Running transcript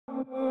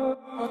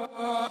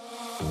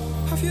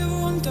Have you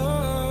ever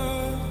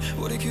wondered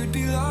what it could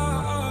be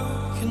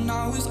like? And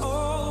now it's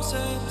all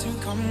set to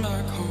come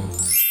back home.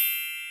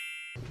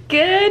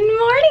 Good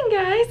morning,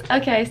 guys.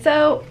 Okay,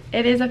 so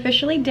it is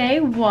officially day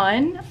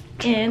 1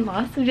 in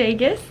Las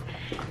Vegas,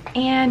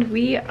 and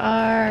we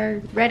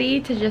are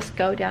ready to just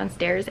go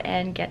downstairs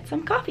and get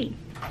some coffee.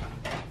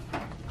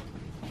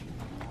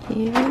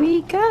 Here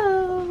we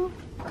go.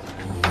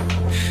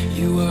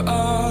 You were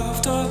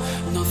after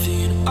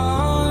nothing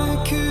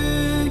I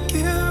could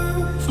give.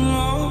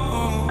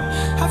 No.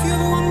 Have you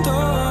ever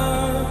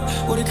wondered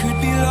what it could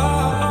be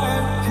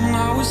like? And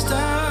I was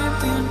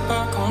standing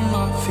back on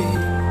my feet.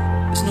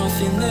 There's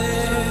nothing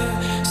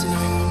there, so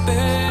now you're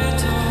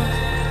better.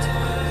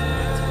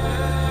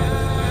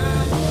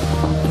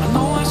 And I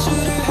know I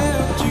should have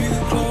held you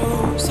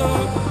closer,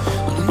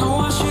 and I know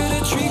I should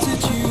have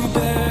treated you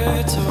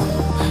better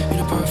in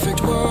a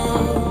perfect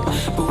world,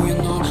 but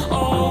we're not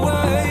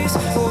always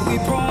what we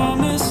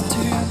promised to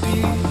be.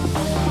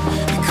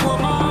 You caught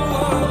my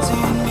words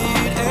in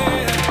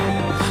mid-air.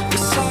 The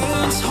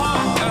silence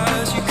hung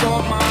as you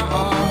caught my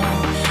eye.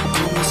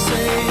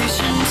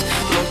 Conversations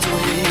locked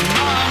away in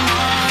my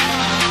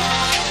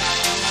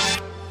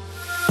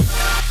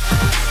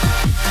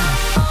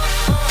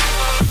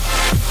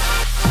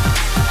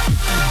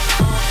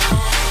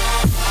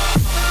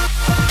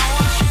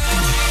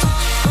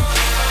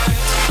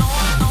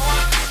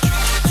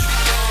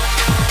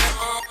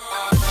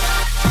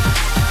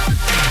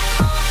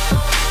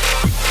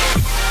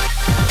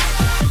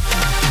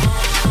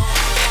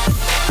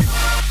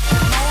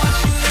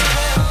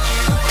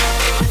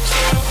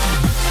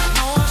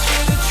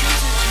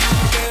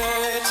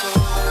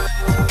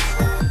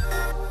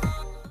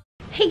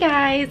Hey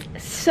guys,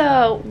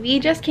 so we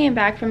just came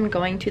back from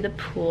going to the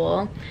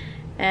pool,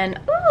 and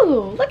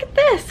ooh, look at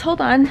this.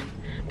 Hold on.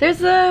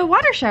 There's a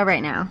water show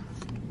right now.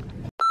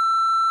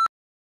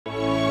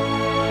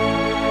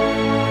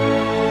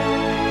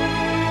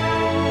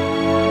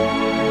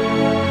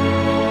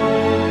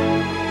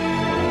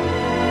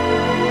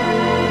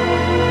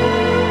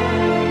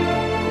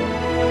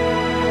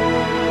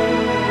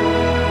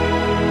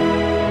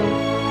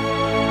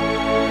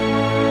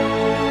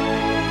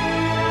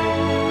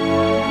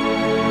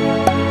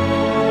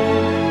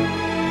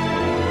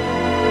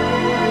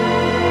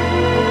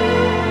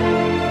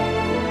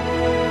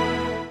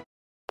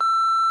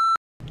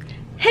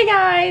 Hey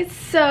guys,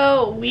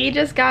 so we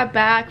just got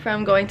back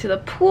from going to the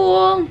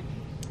pool.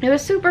 It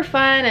was super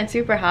fun and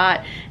super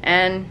hot,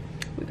 and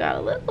we got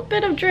a little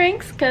bit of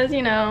drinks because,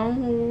 you know,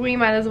 we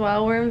might as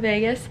well, we're in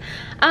Vegas.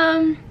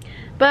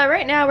 But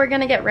right now we're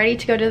gonna get ready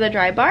to go to the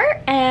dry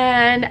bar,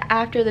 and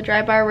after the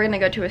dry bar we're gonna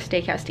go to a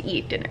steakhouse to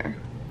eat dinner.